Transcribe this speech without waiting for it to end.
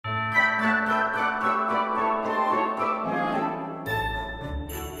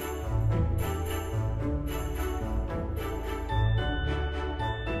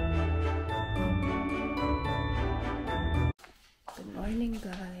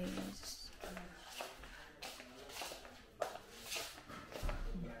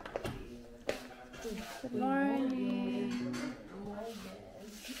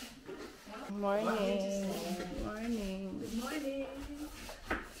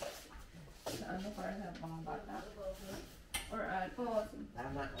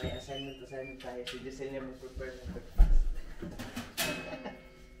Tama, may assignment tayo. Si Giselle niya mag-prepare ng breakfast.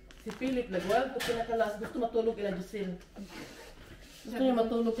 Si Philip, nag-wild po pinakalas. Gusto matulog kila Giselle. Gusto niya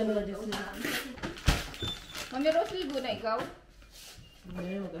matulog ka nila Giselle. Mami Rose, ligo na ikaw?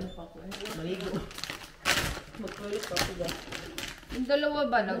 Ngayon, mag-ano pa ako eh. Maligo. Mag-toilet pa ako ba? Yung dalawa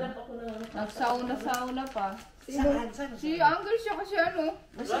ba? Nag-sauna pa. Saan? Si Uncle siya kasi ano?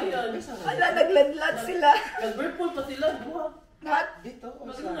 Ryan. Ala, nagladlad sila. Nag-whirlpool pa sila. Buha. Dito.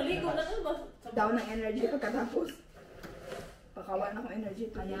 Naligo na ba? Down ng energy pagkatapos. Pakawan akong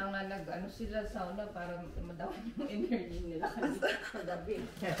energy. Kaya nga nag-ano sila sauna para madawan yung energy nila kagabi.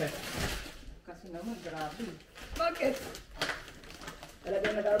 Kasi naman, grabe. Bakit?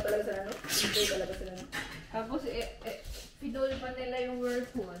 Talagang nag-out talaga sila, no? Hindi talaga sila, no? Tapos, pinol pa nila yung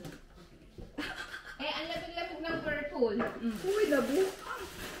whirlpool. Ang lamig-lamig ng whirlpool. Uy, nabu.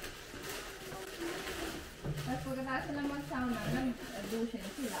 Tapos pagkatapos sila mag-sauna, nag-dushin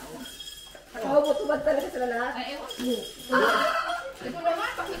sila. Oo, butubad talaga sila lahat. Ay, ewan mo. Ito naman,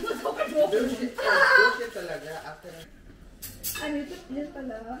 pakipag-super mo. Dushin talaga. After Ano ito? Yan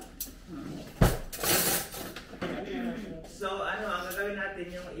pala. So, ano, ang gagawin natin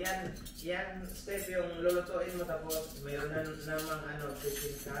yung yan step yung lulutuin mo tapos mayroon na namang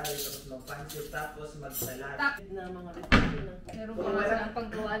chicken curry tapos magpansit tapos magsalad. Na mga recipe na. Meron pa nga silang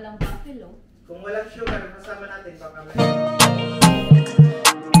paggawa ng buffalo. Kung walang sugar, kasama natin baka may...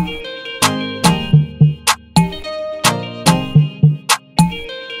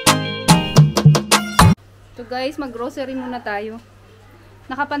 So guys, mag-grocery muna tayo.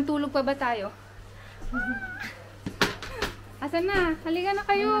 Nakapantulog pa ba tayo? Asan na? Halika na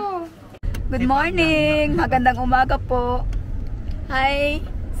kayo. Good morning! Magandang umaga po. Hi!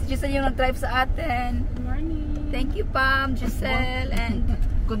 Si Giselle yung nag-drive sa atin. Good morning. Thank you, Pam, Giselle, and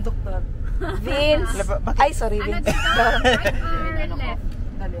Conductor. Vince. Ay, sorry, Vince. Right or left?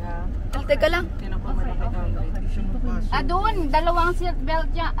 Dali ha. Teka lang. Doon. Dalawang seatbelt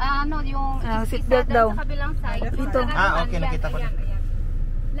dyan. Yung seatbelt daw. sa kabilang side. Dito. Okay, nakita ko. Ayan.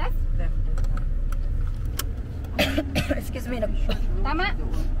 Left? Excuse me. Tama?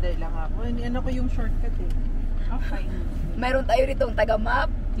 Dahil lang ako. Ano ko yung shortcut eh. Okay. Mayroon tayo ditong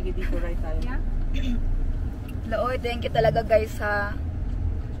taga-map. Sige, dito right tayo. Yeah. Laoy, thank you talaga guys ha.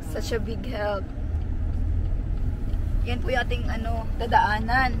 Such a big help. Yan po yung ating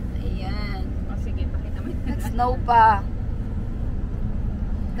dadaanan. Ayan. Sige, pakita mo. Nag-snow pa.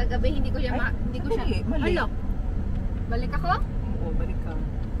 Kagabi hindi ko siya Mali. Hello. Balik ako? Oo, balik ka.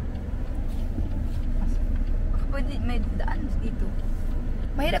 Baka pwede may daan dito.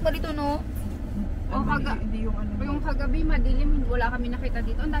 Mahirap pa dito, no? Hindi yung Kagabi madilim, wala kami nakita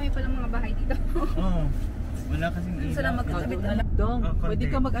dito. Ang dami palang mga bahay dito. Oo. Wala kasing ilaw. Saan magkasabit na? Dong, pwede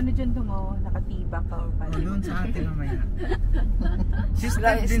konti. ka mag-ano dyan dong, nakatibak ka or paano. Doon sa atin mamaya. System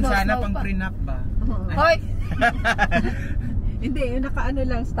Guys, din snow, sana snow pang pa. prenup ba? Hoy! Hindi, yung nakaano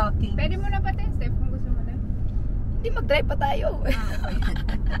lang, stalking. Pwede mo na ba tayo, Steph, kung gusto mo na? Hindi mag-drive pa tayo.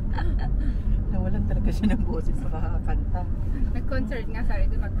 Nawalan talaga siya ng boses sa kakakanta. Nag-concert nga, sorry,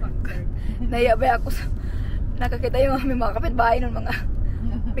 doon mag-concert. Nayabay ako sa... Nakakita yung may mga kapitbahay nun mga...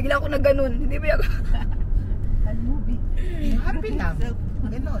 Bigla ako na ganun. Hindi ba ako... Movie. Happy lang.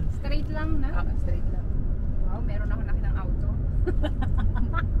 Ganon. Straight lang na. Straight lang. Wow, meron ako nakitang auto.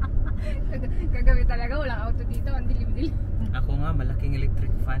 Kagabi talaga, walang auto dito. Ang dilim-dilim. Ako nga, malaking electric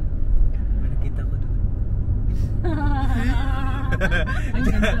fan. May nakita ko doon. Ang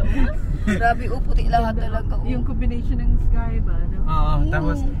ganda. Grabe, puti lahat talaga. Yung combination ng sky ba, no? Oo,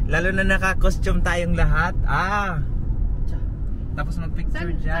 tapos lalo na naka-costume tayong lahat. Tapos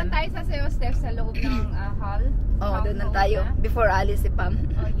mag-picture dyan. Saan tayo sa sayo, Steph? Sa loob ng hall? Oo, doon lang tayo. Before alis si Pam.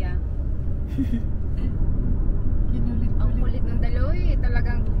 Oh, yeah. Kinulit. Ang kulit ng dalawa eh.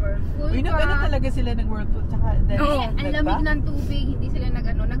 Talagang whirlpool Uy, nag-ano talaga sila ng whirlpool. Tsaka, Oo. Ang lamig ng tubig. Hindi sila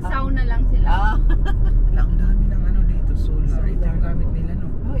nag-sauna lang sila. Ang dami ng dito, solar. Ito yung gamit nila,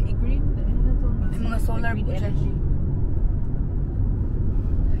 no? Oh, green. May mga solar po siya.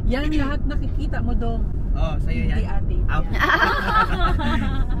 Yan lahat nakikita mo dong. Oh, sa'yo yan. Hindi ate. Out.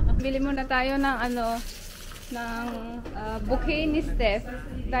 Bili muna tayo ng bouquet ni Steph.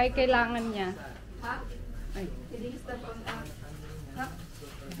 Dahil kailangan niya. Ay.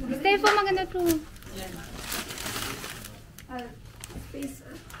 Steph, maganda to. Space.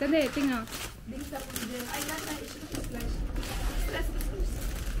 Kada, tingnan. Ay, nasa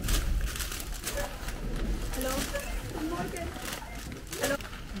Hello? Hello?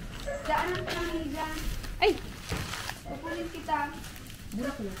 Daanan ka lang dyan. Ay! Pupunin kita.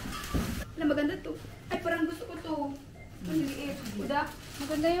 Alam, maganda to. Ay, parang gusto ko to. Maliliit. Buda.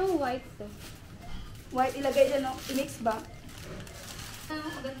 Maganda yung white to. White ilagay dyan, no? I-mix ba?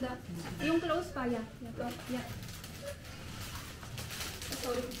 Maganda. Yung close pa, yeah. Yeah.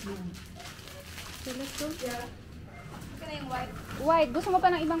 Sorry. So, let's go. Yeah. Ito na yung white. White. Gusto mo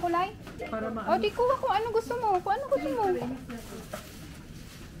pa ng ibang kulay? Para O, di kuha kung ano gusto mo. Kung ano gusto mo.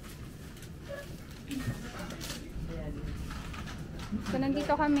 So,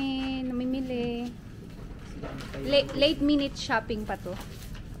 nandito kami. Namimili. Late minute shopping pa to.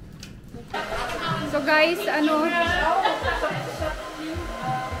 So, guys, ano...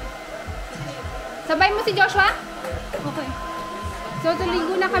 Sabay mo si Joshua? Okay. So,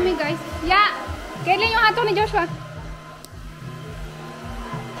 tuligo na kami, guys. Yeah! Kailan yung ato ni Joshua?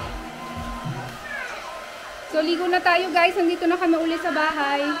 So, ligo na tayo, guys. Nandito na kami ulit sa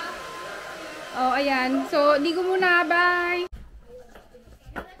bahay. Oh, ayan. So, ligo muna. Bye!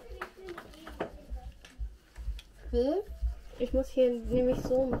 Ich muss hier nämlich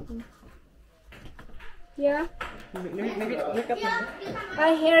so machen. Yeah?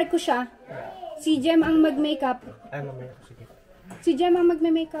 Hair ko siya. Si Jem ang mag-makeup. Ay, mamaya. Sige. Si Jem ang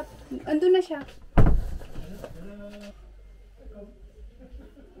mag-makeup. Andun na siya.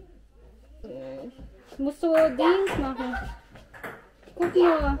 Musto dings na ako. Cook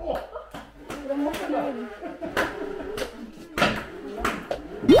mo. Ramok mo.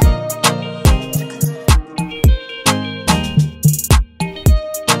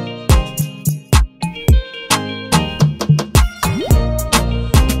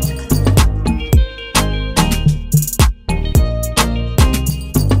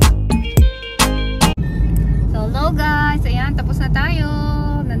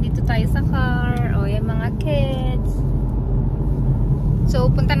 So,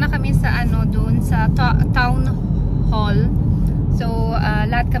 punta na kami sa doon sa town hall. So,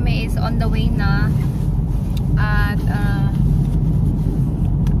 lahat kami is on the way na. At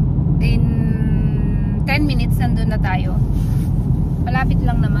in 10 minutes nandun na tayo. Malapit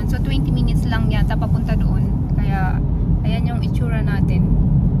lang naman. So, 20 minutes lang yata papunta doon. Kaya, ayan yung itsura natin.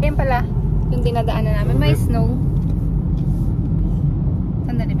 Ayan pala, yung dinadaanan namin. May snow.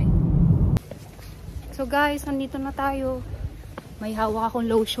 Sandali ba? So, guys, nandito na tayo. May hawak akong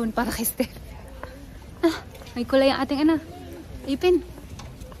lotion para kay Esther. May kulay ang ating ipin.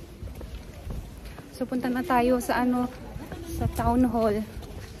 So, punta na tayo sa sa town hall.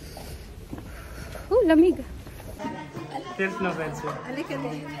 Lamig. There's no pencil. Halika na.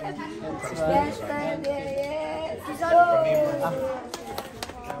 Yes.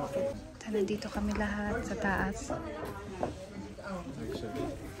 Nandito kami lahat sa taas.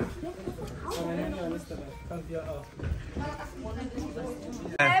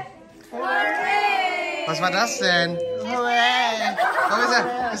 Was war das denn? Hooray! Komm,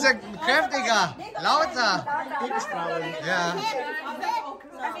 ist er kräftiger, lauter. Ja.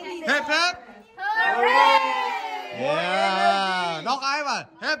 Hip, hip! Ja, noch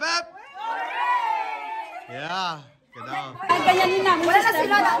einmal. Hip, hip! Ja, genau. Wala na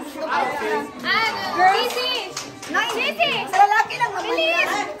sila na. Easy! Easy! Sa lalaki lang.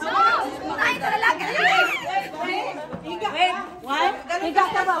 Bilis! No! Ay, sa lalaki lang. Wait, what? Higa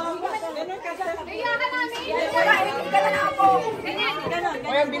ka ba? Higa ka namin. Wala, higa ka na ako. Ganyan.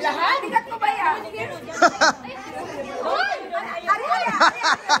 O yung bilahan? Higat mo ba yan? Ari, ari.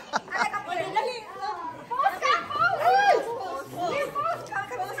 Ari ka po. Dali. Pause ka, pause. Pause ka.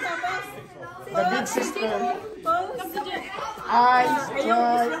 The big sister. Eyes,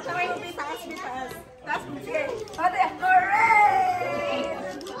 closed. Taas mo, sige. Ate, hooray!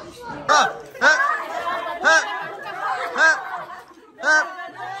 Hop, hop, hop, hop, hop,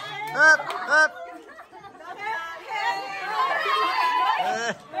 hop, hop.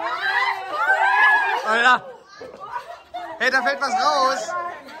 Oh ja. Hey, da fällt was raus.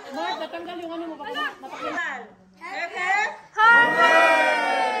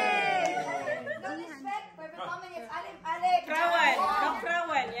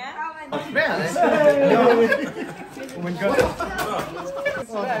 Oh mein Gott.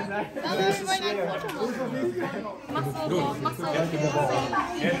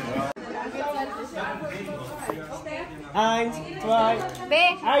 Eins, zwei, B.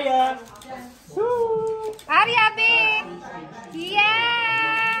 Arya! Arya, B.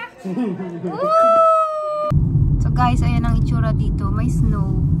 Yeah! So guys, ayan ang itsura dito. May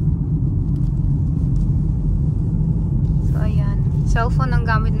snow. So ayan. Cellphone ang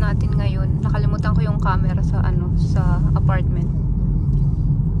gamit natin ngayon. Nakalimutan ko yung camera sa sa apartment.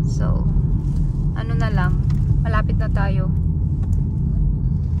 So, na lang. Malapit na tayo.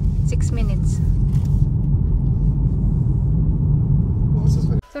 6 minutes.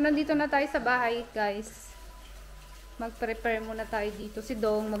 So, nandito na tayo sa bahay, guys. Mag-prepare muna tayo dito. Si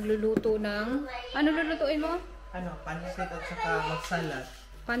Dong magluluto ng... Ano lulutuin mo? ano, pansit at saka magsalad.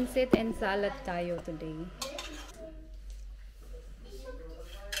 Pancit and salad tayo today.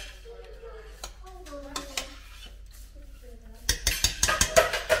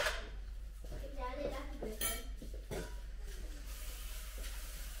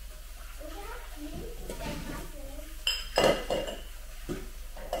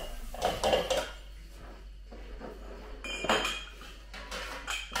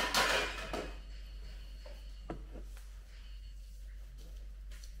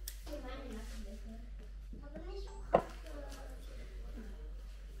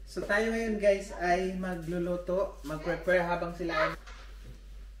 So tayo ngayon guys ay magluluto, mag-prepare habang sila ay...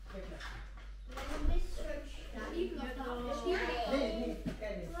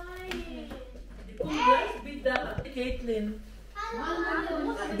 Caitlin.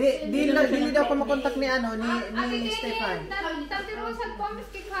 Di daw pa makontak ni ano, ni Stefan.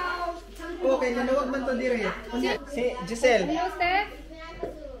 Okay, nanawag man to dire. Si Giselle. Hello, Steph?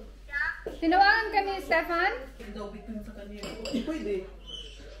 Tinawagan ka ni Stefan? Hindi pwede.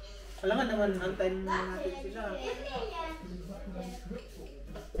 Alam naman, antayin mo natin sila.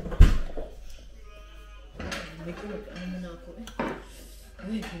 Hindi ko ano na ako eh.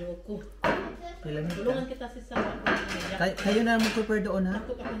 Uy, ko. Kailangan Tulungan kita si Sarah. Kayo na mag-prepare doon ha?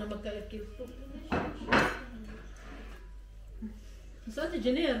 Ako na magka-kill. Saan si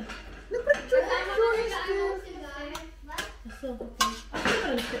Janelle? So, okay. Ako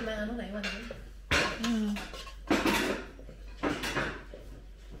na listed na ano, naiwan din.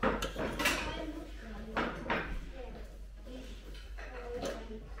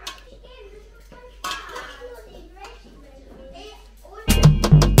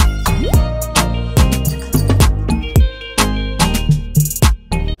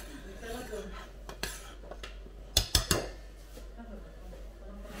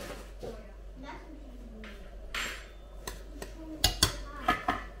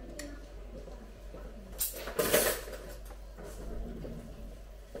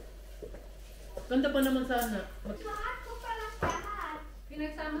 Ganda pa naman sana.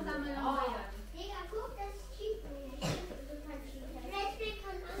 Pinagsama-sama lang ba yan?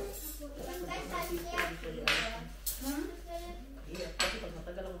 Kasi pag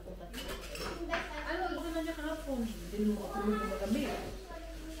matagal ako punta. Ano, baka na niya kahapon. Hindi mo ako magamit.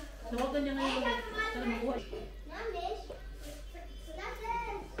 Nawagan niya ngayon. Sana makuha.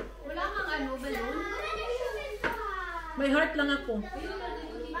 Wala kang ano, balon? May heart lang ako.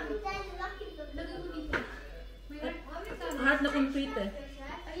 Heart na complete eh.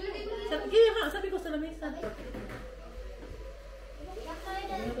 Sabi ko sa lamesa.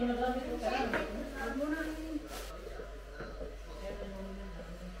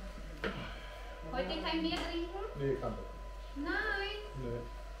 Heute kein Bier trinken? Nee, kann Nein. Nee.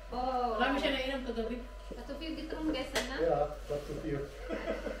 Oh. Marami siya nainom kagabi. Hast du viel getrunken gestern, ne? Ja, das zu viel.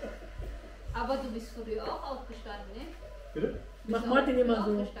 Aber du bist früh auch aufgestanden, ne? Bitte? Mach Martin immer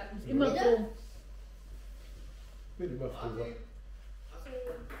so. Ist immer so. Bin immer früher.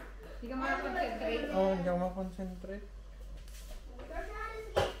 Hindi ka makapag-concentrate. Oo, hindi ako makonsentrate.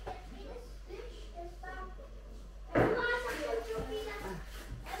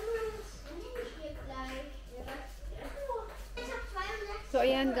 So,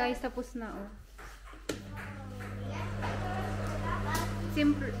 ayan guys, tapos na oh.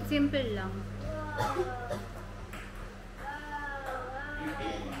 Simple lang.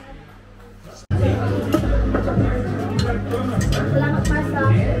 Salamat pa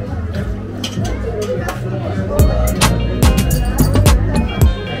sa